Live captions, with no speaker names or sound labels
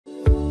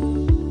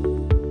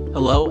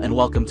Hello and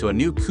welcome to a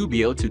new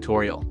Kubio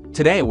tutorial.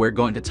 Today we're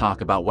going to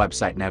talk about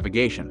website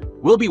navigation.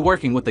 We'll be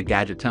working with the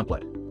gadget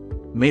template,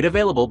 made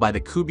available by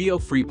the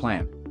Kubio free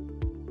plan.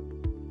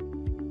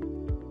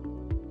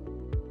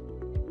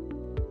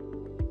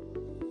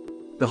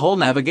 The whole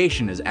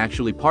navigation is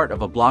actually part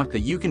of a block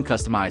that you can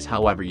customize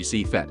however you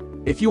see fit.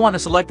 If you want to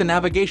select the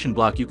navigation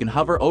block, you can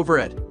hover over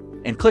it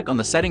and click on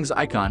the settings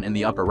icon in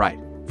the upper right.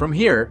 From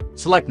here,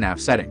 select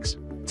Nav Settings.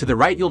 To the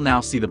right, you'll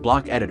now see the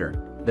block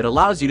editor that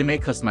allows you to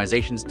make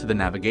customizations to the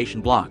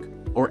navigation block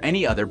or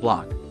any other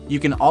block. You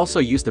can also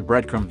use the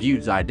breadcrumb view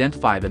to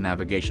identify the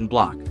navigation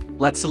block.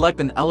 Let's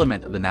select an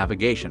element of the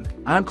navigation.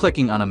 I'm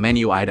clicking on a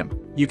menu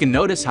item. You can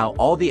notice how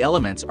all the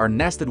elements are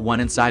nested one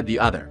inside the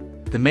other.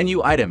 The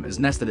menu item is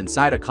nested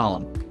inside a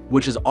column,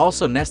 which is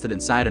also nested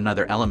inside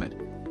another element,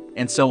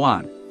 and so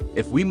on.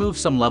 If we move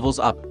some levels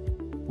up,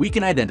 we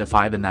can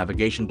identify the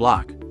navigation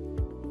block.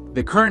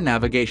 The current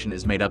navigation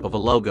is made up of a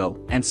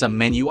logo and some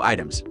menu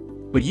items,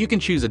 but you can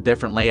choose a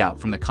different layout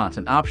from the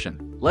content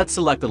option. Let's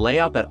select a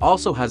layout that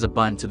also has a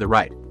button to the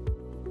right.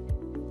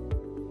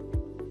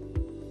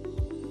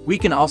 We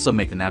can also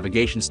make the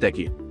navigation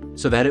sticky,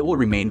 so that it will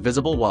remain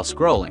visible while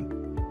scrolling.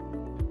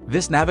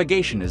 This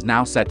navigation is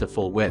now set to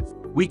full width.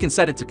 We can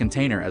set it to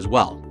container as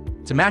well,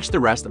 to match the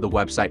rest of the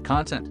website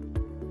content.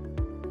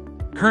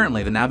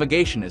 Currently, the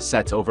navigation is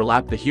set to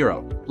overlap the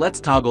hero. Let's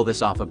toggle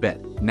this off a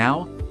bit.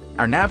 Now,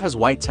 our nav has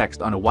white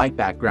text on a white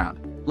background.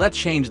 Let's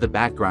change the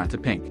background to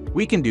pink.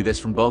 We can do this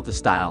from both the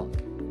style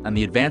and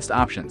the advanced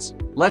options.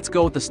 Let's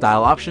go with the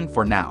style option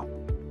for now.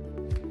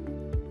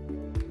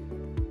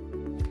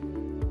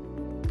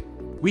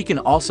 We can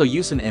also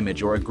use an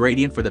image or a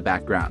gradient for the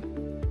background.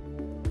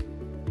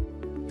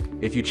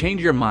 If you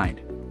change your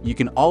mind, you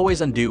can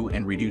always undo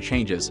and redo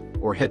changes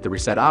or hit the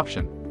reset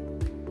option.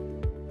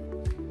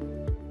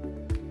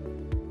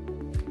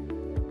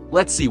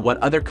 Let's see what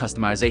other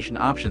customization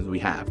options we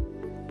have.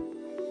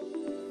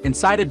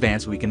 Inside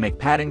Advanced, we can make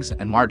paddings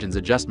and margins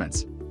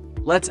adjustments.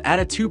 Let's add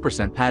a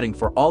 2% padding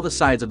for all the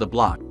sides of the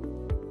block.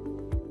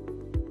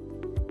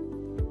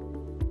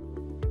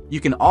 You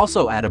can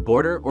also add a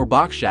border or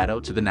box shadow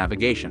to the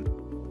navigation.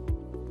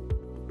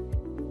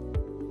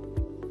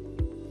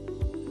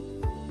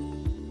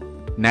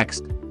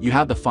 Next, you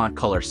have the font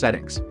color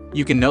settings.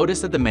 You can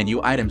notice that the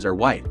menu items are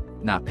white,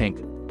 not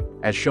pink,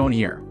 as shown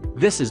here.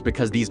 This is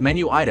because these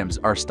menu items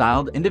are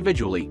styled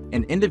individually,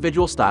 and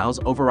individual styles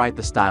overwrite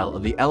the style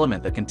of the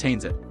element that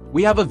contains it.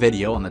 We have a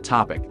video on the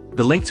topic.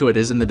 The link to it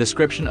is in the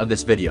description of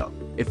this video.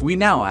 If we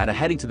now add a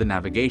heading to the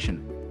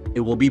navigation, it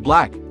will be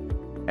black,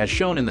 as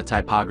shown in the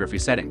typography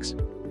settings.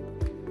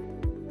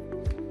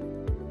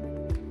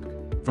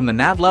 From the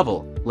nav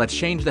level, let's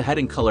change the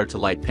heading color to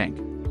light pink.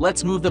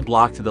 Let's move the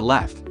block to the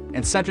left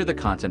and center the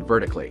content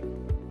vertically.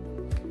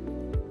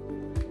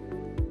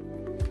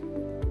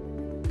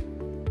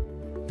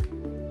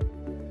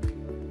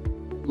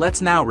 Let's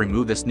now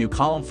remove this new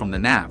column from the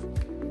nav.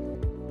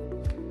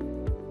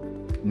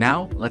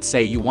 Now, let's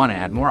say you want to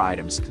add more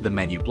items to the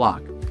menu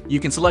block. You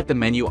can select the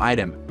menu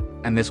item,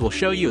 and this will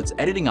show you its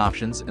editing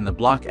options in the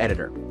block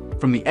editor.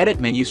 From the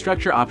Edit Menu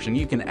Structure option,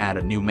 you can add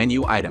a new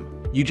menu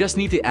item. You just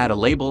need to add a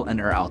label and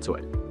URL to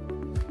it.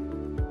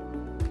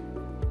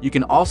 You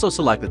can also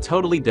select a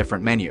totally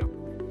different menu.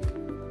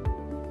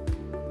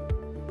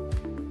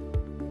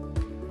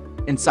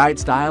 Inside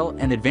Style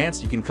and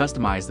Advanced, you can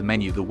customize the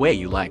menu the way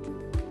you like.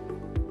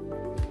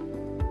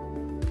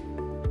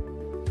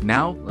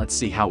 Now, let's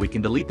see how we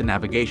can delete the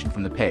navigation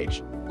from the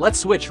page. Let's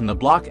switch from the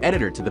block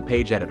editor to the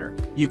page editor.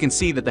 You can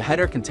see that the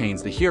header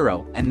contains the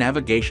hero and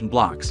navigation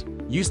blocks.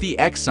 Use the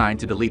X sign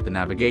to delete the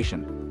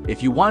navigation.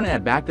 If you want to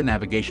add back the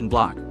navigation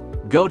block,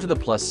 go to the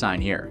plus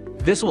sign here.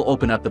 This will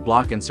open up the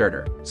block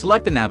inserter.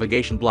 Select the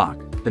navigation block.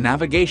 The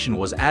navigation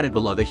was added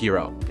below the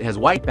hero. It has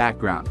white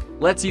background.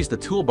 Let's use the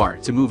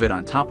toolbar to move it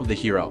on top of the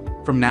hero.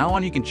 From now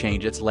on, you can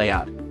change its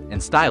layout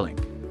and styling.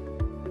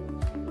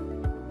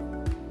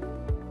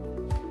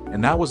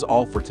 And that was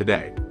all for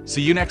today.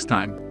 See you next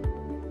time.